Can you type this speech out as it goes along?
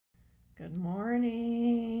Good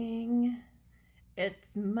morning.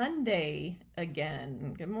 It's Monday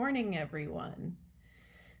again. Good morning, everyone.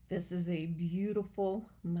 This is a beautiful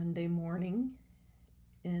Monday morning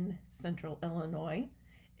in central Illinois.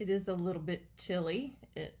 It is a little bit chilly.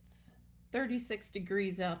 It's 36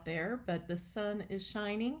 degrees out there, but the sun is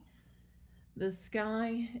shining. The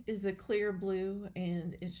sky is a clear blue,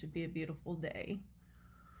 and it should be a beautiful day.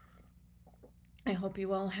 I hope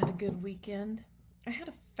you all had a good weekend. I had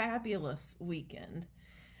a fabulous weekend,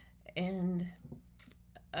 and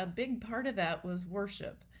a big part of that was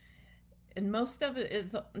worship. And most of it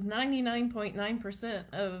is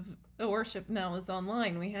 99.9% of the worship now is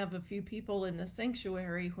online. We have a few people in the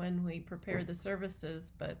sanctuary when we prepare the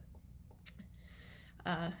services, but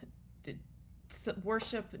uh,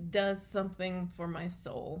 worship does something for my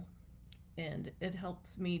soul, and it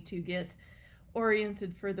helps me to get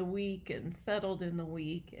oriented for the week and settled in the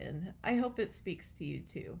week, and I hope it speaks to you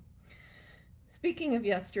too. Speaking of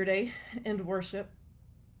yesterday and worship,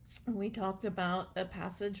 we talked about a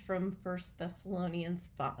passage from 1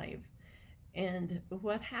 Thessalonians 5. And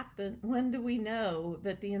what happened? When do we know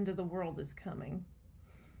that the end of the world is coming?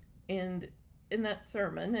 And in that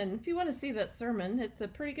sermon, and if you want to see that sermon, it's a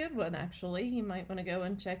pretty good one actually. You might want to go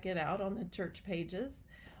and check it out on the church pages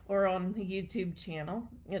or on the YouTube channel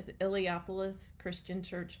at the Illiopolis Christian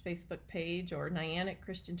Church Facebook page or Nyanek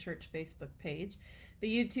Christian Church Facebook page. The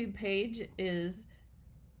YouTube page is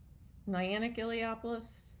Nyanek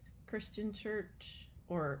Illiopolis Christian Church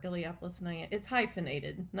or Illiopolis Nyanek. It's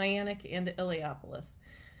hyphenated, Nyanek and Illiopolis,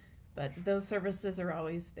 but those services are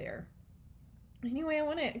always there. Anyway, I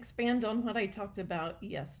want to expand on what I talked about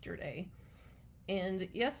yesterday. And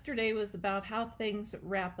yesterday was about how things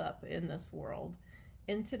wrap up in this world.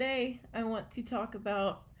 And today I want to talk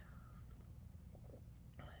about,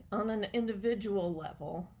 on an individual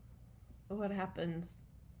level, what happens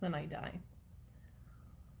when I die.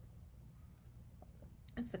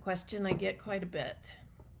 That's a question I get quite a bit.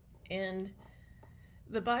 And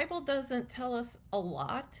the Bible doesn't tell us a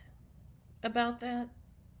lot about that,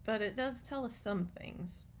 but it does tell us some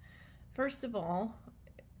things. First of all,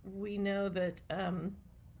 we know that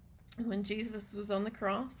when Jesus was on the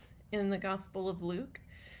cross in the Gospel of Luke,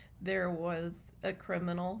 there was a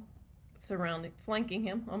criminal flanking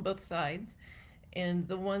him on both sides, and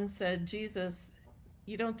the one said, "Jesus,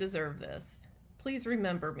 you don't deserve this. Please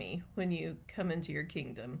remember me when you come into your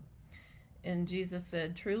kingdom." And Jesus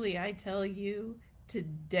said, "Truly I tell you,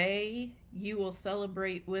 today you will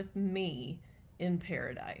celebrate with me in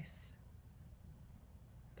paradise."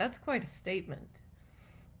 That's quite a statement.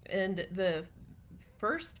 And the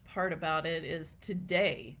first part about it is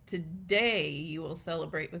today you will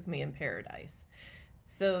celebrate with me in paradise.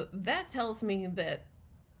 So that tells me that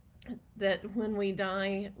when we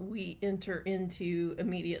die, we enter into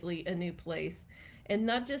immediately a new place, and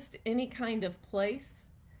not just any kind of place,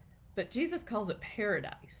 but Jesus calls it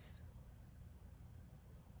paradise.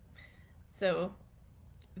 So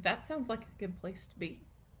that sounds like a good place to be.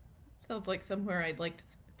 Sounds like somewhere I'd like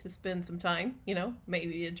to spend some time,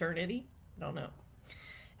 maybe eternity. I don't know.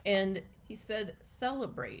 And he said,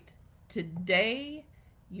 celebrate. Today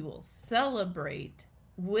you will celebrate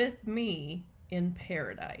with me in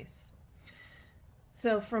paradise.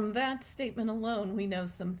 So from that statement alone, we know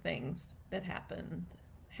some things that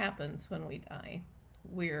happens when we die.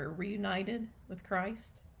 We're reunited with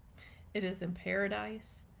Christ. It is in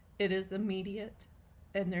paradise. It is immediate,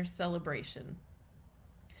 and there's celebration.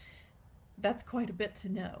 That's quite a bit to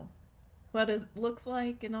know. What it looks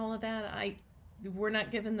like and all of that, we're not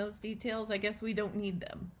given those details. I guess we don't need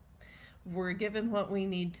them. We're given what we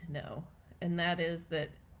need to know, and that is that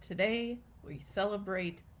today we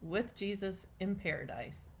celebrate with Jesus in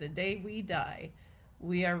paradise. The day we die,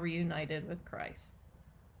 we are reunited with Christ.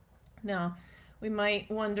 Now, we might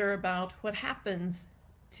wonder about what happens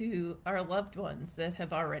to our loved ones that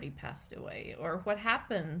have already passed away, or what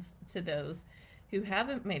happens to those who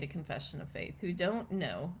haven't made a confession of faith, who don't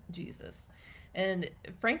know Jesus. And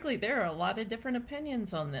frankly, there are a lot of different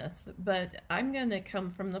opinions on this, but I'm going to come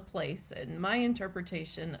from the place, and my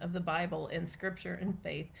interpretation of the Bible and Scripture and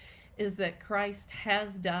faith is that Christ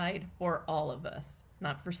has died for all of us,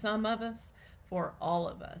 not for some of us, for all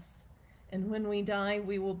of us. And when we die,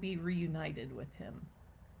 we will be reunited with him.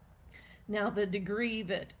 Now, the degree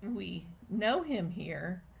that we know him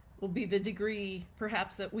here will be the degree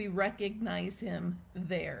perhaps that we recognize him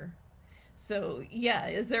there. So yeah,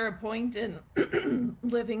 is there a point in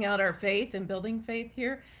living out our faith and building faith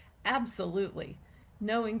here? Absolutely.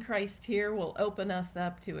 Knowing Christ here will open us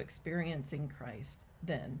up to experiencing Christ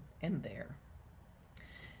then and there.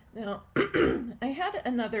 Now, I had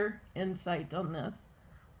another insight on this.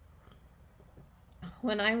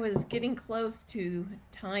 When I was getting close to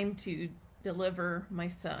time to deliver my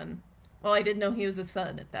son, well, I didn't know he was a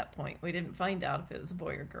son at that point. We didn't find out if it was a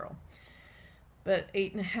boy or girl. But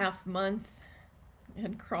 8.5 months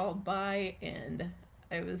had crawled by, and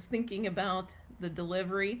I was thinking about the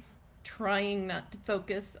delivery, trying not to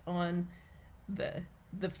focus on the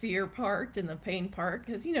fear part and the pain part,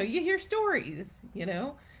 because you hear stories.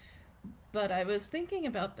 But I was thinking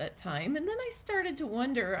about that time, and then I started to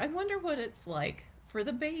wonder, I wonder what it's like for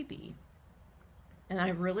the baby. And I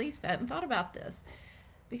really sat and thought about this,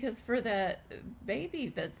 because for that baby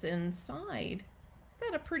that's inside, it's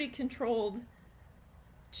had a pretty controlled,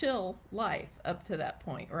 chill life up to that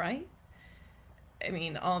point, right? I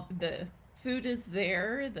mean, all the food is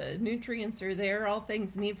there, the nutrients are there, all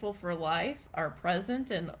things needful for life are present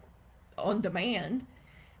and on demand,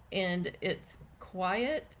 and it's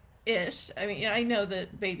quiet ish. I mean, I know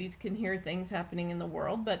that babies can hear things happening in the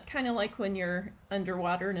world, but kind of like when you're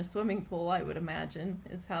underwater in a swimming pool, I would imagine,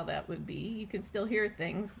 is how that would be. You can still hear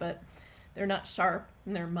things, but they're not sharp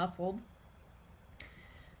and they're muffled.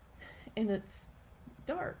 And it's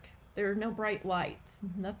dark. There are no bright lights,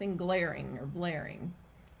 nothing glaring or blaring.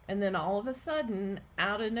 And then all of a sudden,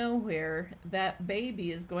 out of nowhere, that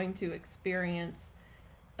baby is going to experience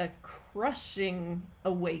a crushing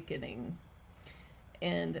awakening.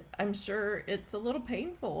 And I'm sure it's a little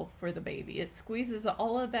painful for the baby. It squeezes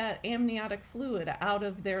all of that amniotic fluid out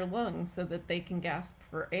of their lungs so that they can gasp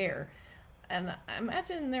for air. And I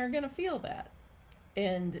imagine they're going to feel that.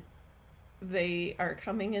 And they are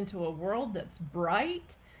coming into a world that's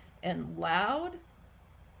bright and loud.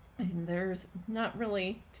 And there's not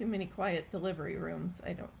really too many quiet delivery rooms,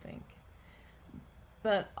 I don't think.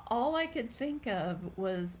 But all I could think of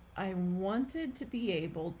was I wanted to be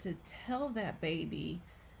able to tell that baby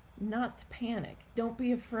not to panic. Don't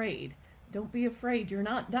be afraid. Don't be afraid. You're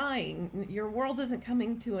not dying. Your world isn't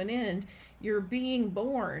coming to an end. You're being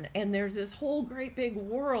born. And there's this whole great big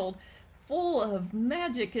world full of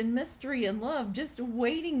magic and mystery and love just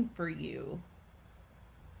waiting for you.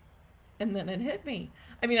 And then it hit me.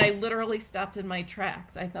 I mean, I literally stopped in my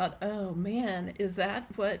tracks. I thought, oh man, is that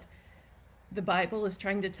what the Bible is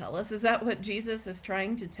trying to tell us? Is that what Jesus is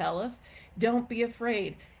trying to tell us? Don't be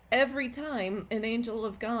afraid. Every time an angel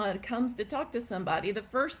of God comes to talk to somebody, the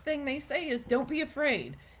first thing they say is, don't be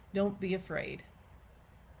afraid. Don't be afraid.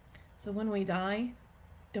 So when we die,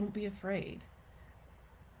 don't be afraid.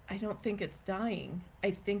 I don't think it's dying.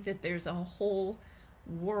 I think that there's a whole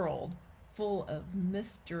world full of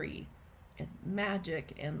mystery and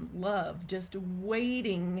magic and love just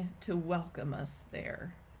waiting to welcome us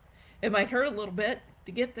there. It might hurt a little bit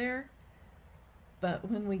to get there, but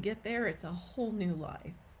when we get there, it's a whole new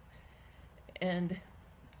life. And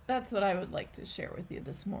that's what I would like to share with you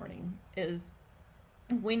this morning, is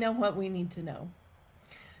we know what we need to know.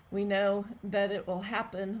 We know that it will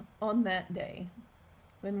happen on that day.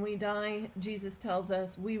 When we die, Jesus tells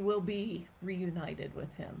us we will be reunited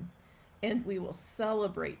with him, and we will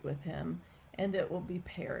celebrate with him, and it will be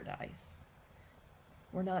paradise.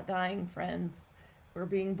 We're not dying, friends. We're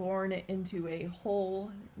being born into a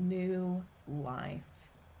whole new life.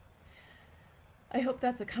 I hope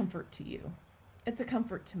that's a comfort to you. It's a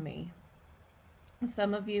comfort to me.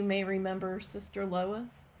 Some of you may remember Sister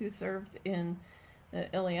Lois, who served in the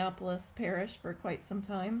Illiopolis parish for quite some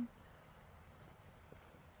time.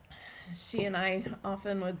 She and I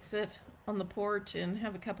often would sit on the porch and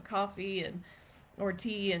have a cup of coffee or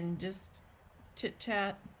tea and just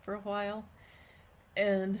chit-chat for a while.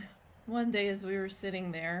 And one day as we were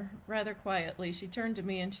sitting there, rather quietly, she turned to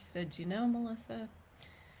me and she said, "You know, Melissa,"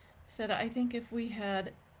 she said, "I think if we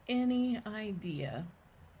had any idea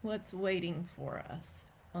what's waiting for us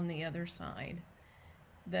on the other side,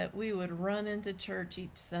 that we would run into church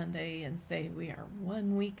each Sunday and say we are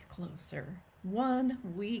 1 week closer,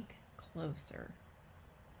 1 week closer."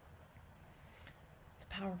 It's a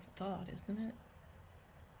powerful thought, isn't it?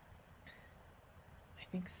 I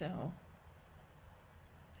think so.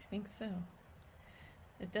 I think so.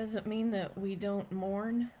 It doesn't mean that we don't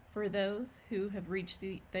mourn for those who have reached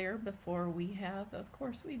there before we have. Of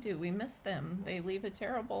course we do. We miss them. They leave a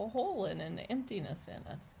terrible hole and an emptiness in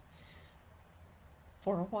us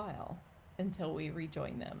for a while until we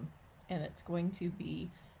rejoin them. And it's going to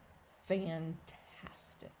be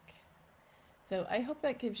fantastic. So I hope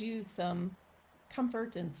that gives you some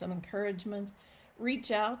comfort and some encouragement.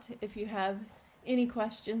 Reach out if you have any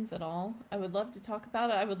questions at all. I would love to talk about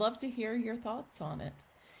it. I would love to hear your thoughts on it.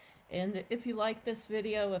 And if you like this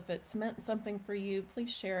video, if it's meant something for you, please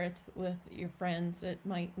share it with your friends. It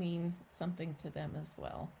might mean something to them as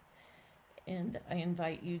well. And I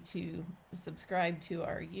invite you to subscribe to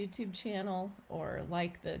our YouTube channel or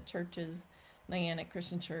like the churches, Niantic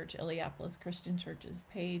Christian Church, Illiopolis Christian Church's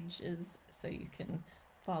pages, so you can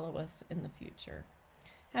follow us in the future.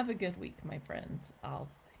 Have a good week, my friends. I'll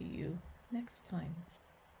see you next time.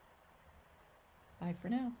 Bye for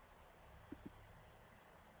now.